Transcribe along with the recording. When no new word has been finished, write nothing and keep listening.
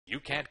You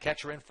Can't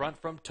Catch Her in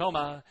front from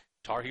Toma.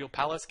 Tar Heel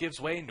Palace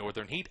gives way.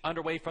 Northern Heat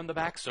underway from the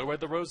back. So Are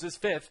the Roses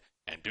fifth.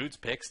 And Dude's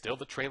Pick, still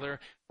the trailer,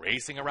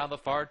 racing around the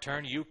far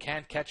turn. You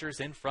Can't Catch Her's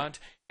in front.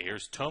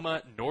 Here's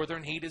Toma.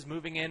 Northern Heat is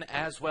moving in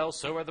as well.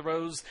 So Are the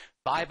Rose.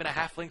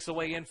 5.5 lengths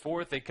away in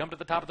fourth. They come to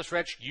the top of the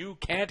stretch. You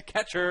Can't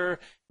Catch Her.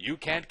 You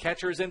Can't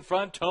Catch Her's in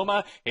front.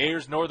 Toma.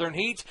 Here's Northern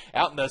Heat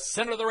out in the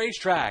center of the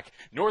racetrack.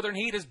 Northern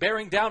Heat is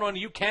bearing down on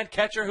You Can't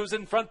Catch Her, who's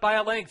in front by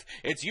a length.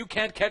 It's You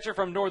Can't Catch Her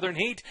from Northern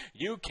Heat.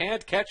 You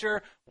Can't Catch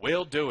Her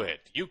will do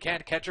it. You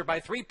Can't Catch Her by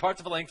 3 parts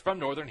of a length from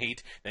Northern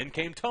Heat. Then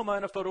came Toma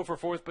in a photo for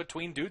fourth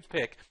between Dude's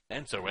Pick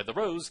and So Are the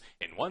Rose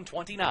in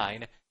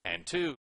 129 and 2.